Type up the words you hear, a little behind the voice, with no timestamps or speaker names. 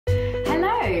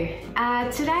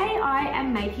Today I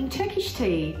am making Turkish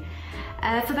tea.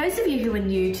 For those of you who are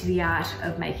new to the art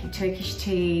of making Turkish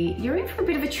tea, you're in for a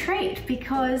bit of a treat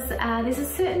because there's a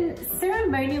certain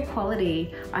ceremonial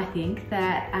quality, I think,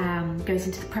 that goes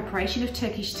into the preparation of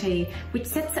Turkish tea, which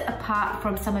sets it apart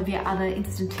from some of your other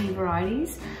instant tea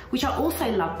varieties, which I also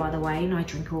love, by the way, and I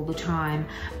drink all the time.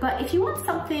 But if you want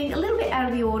something a little bit out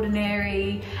of the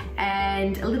ordinary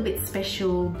and a little bit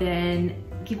special, then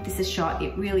give this a shot.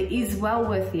 It really is well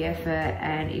worth the effort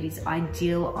and it is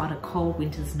ideal on a cold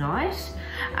winter's night.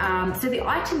 So the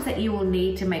items that you will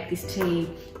need to make this tea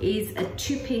is a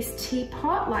 2-piece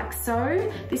teapot like so.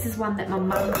 This is one that my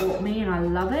mum bought me and I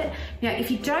love it. Now if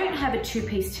you don't have a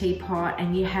 2-piece teapot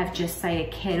and you have just say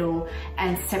a kettle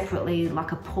and separately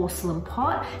like a porcelain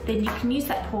pot, then you can use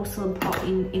that porcelain pot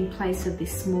in place of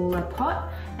this smaller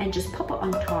pot and just pop it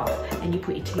on top and you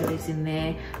put your tea leaves in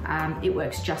there. It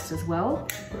works just as well.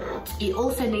 You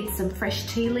also need some fresh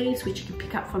tea leaves, which you can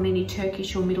pick up from any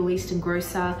Turkish or Middle Eastern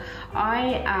grocer.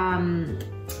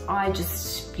 I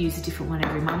just use a different one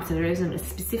every month, so there isn't a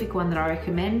specific one that I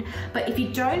recommend. But if you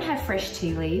don't have fresh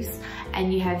tea leaves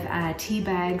and you have tea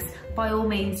bags, by all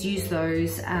means use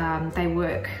those. They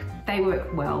work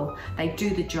well, they do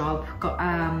the job.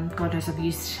 God knows I've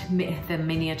used them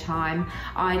many a time.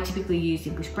 I typically use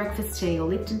English breakfast tea or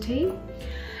Lipton tea.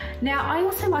 Now I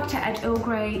also like to add Earl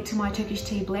Grey to my Turkish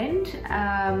tea blend.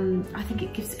 I think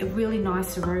it gives a really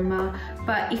nice aroma,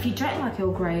 but if you don't like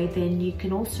Earl Grey, then you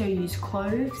can also use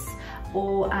cloves,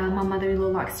 or my mother-in-law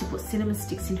likes to put cinnamon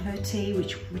sticks in her tea,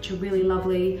 which are really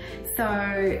lovely. So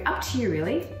up to you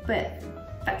really, but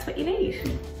that's what you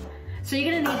need. So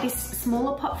you're going to need this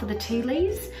smaller pot for the tea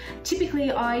leaves. Typically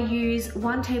I use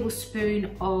 1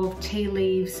 tablespoon of tea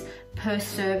leaves per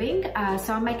serving.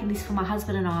 So I'm making this for my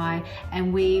husband and I,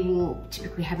 and we will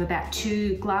typically have about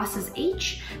 2 glasses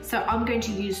each. So I'm going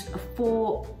to use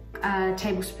 4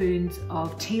 tablespoons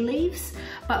of tea leaves,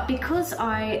 but because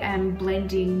I am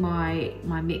blending my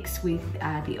mix with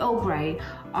the Earl Grey,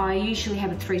 I usually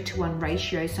have a 3-to-1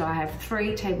 ratio. So I have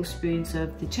 3 tablespoons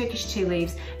of the Turkish tea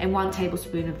leaves and 1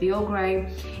 tablespoon of the Earl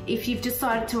Grey. If you've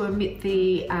decided to omit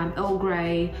the Earl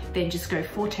Grey, then just go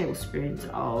 4 tablespoons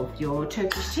of your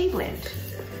Turkish tea blend.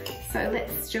 So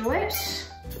let's do it.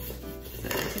 So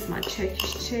this is my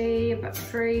Turkish tea, about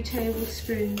 3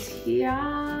 tablespoons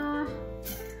here.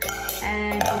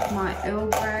 And with my Earl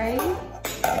Grey,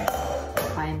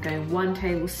 I am going 1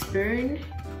 tablespoon.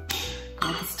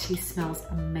 God, this tea smells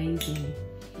amazing.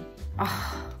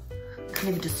 Oh, I can't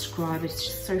even describe it. It's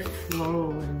just so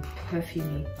floral and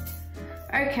perfumey.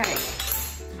 Okay,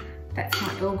 that's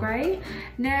my Earl Grey.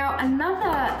 Now,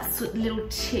 another sort of little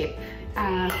tip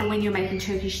for when you're making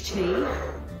Turkish tea.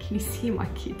 Can you see my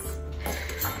kids?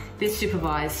 They're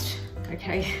supervised,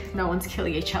 okay? No one's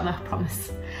killing each other, I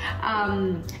promise.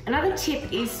 Another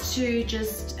tip is to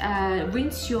just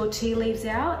rinse your tea leaves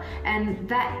out, and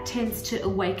that tends to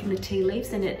awaken the tea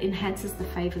leaves and it enhances the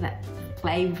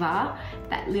flavour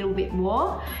that little bit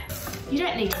more. You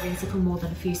don't need to rinse it for more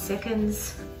than a few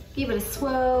seconds. Give it a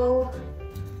swirl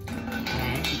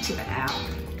and you tip it out.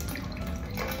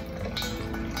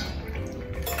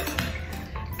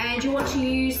 And you want to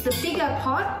use the bigger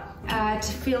pot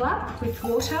to fill up with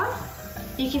water.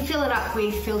 You can fill it up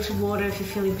with filtered water if you're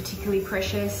feeling particularly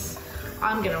precious.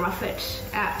 I'm going to rough it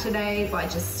out today by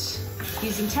just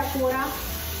using tap water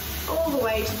all the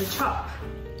way to the top.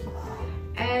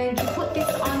 And you put this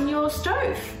on your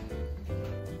stove.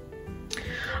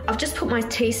 I've just put my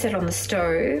tea set on the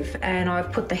stove and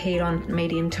I've put the heat on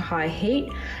medium to high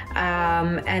heat.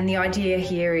 And the idea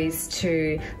here is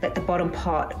to let the bottom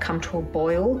pot come to a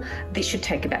boil. This should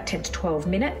take about 10 to 12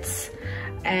 minutes.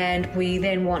 And we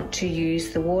then want to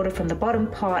use the water from the bottom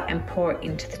pot and pour it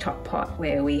into the top pot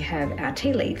where we have our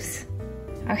tea leaves.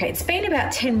 Okay, it's been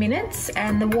about 10 minutes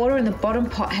and the water in the bottom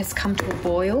pot has come to a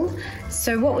boil.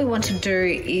 So what we want to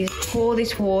do is pour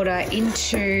this water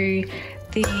into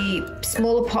the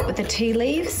smaller pot with the tea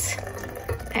leaves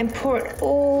and pour it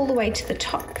all the way to the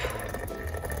top.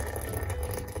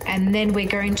 And then we're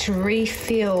going to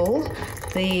refill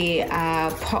the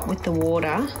pot with the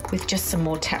water with just some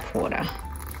more tap water.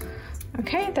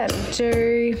 Okay, that'll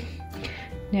do.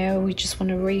 Now we just want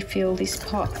to refill this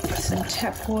pot with some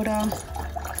tap water,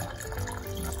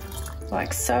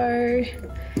 like so.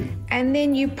 And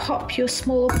then you pop your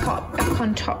smaller pot back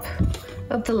on top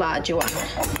of the larger one.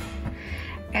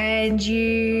 And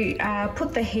you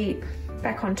put the heat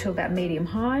back onto about medium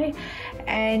high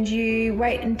and you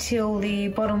wait until the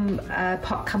bottom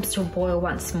pot comes to a boil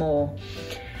once more.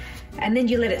 And then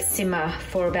you let it simmer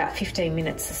for about 15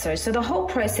 minutes or so. So the whole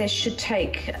process should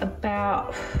take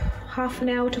about half an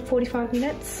hour to 45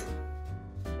 minutes.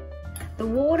 The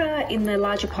water in the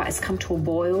larger pot has come to a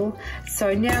boil,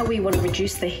 so now we want to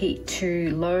reduce the heat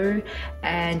to low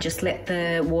and just let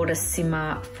the water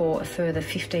simmer for a further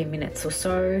 15 minutes or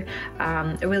so.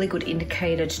 A really good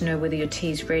indicator to know whether your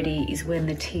tea is ready is when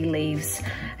the tea leaves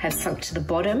have sunk to the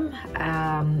bottom.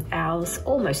 Ours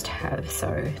almost have,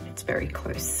 so it's very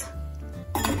close.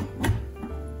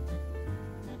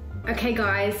 Okay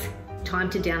guys,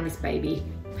 time to down this baby.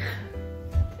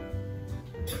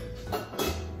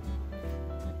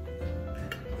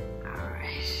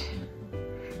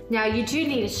 Now you do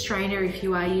need a strainer if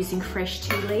you are using fresh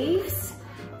tea leaves.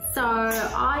 So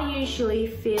I usually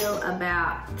fill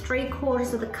about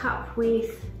 3/4 of the cup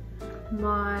with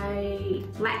my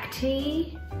black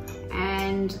tea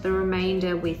and the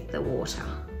remainder with the water.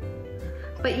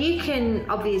 But you can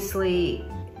obviously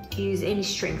use any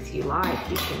strength you like.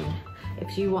 You can,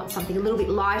 if you want something a little bit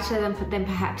lighter, then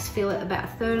perhaps fill it about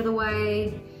 1/3 of the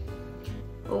way,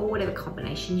 or whatever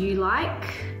combination you like.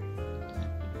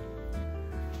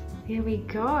 Here we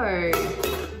go.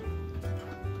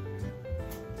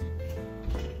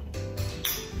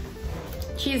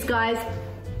 Cheers, guys.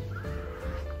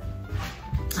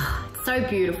 Oh, it's so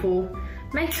beautiful.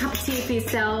 Make a cup of tea for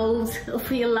yourselves or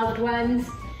for your loved ones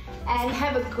and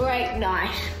have a great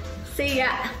night. See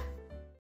ya.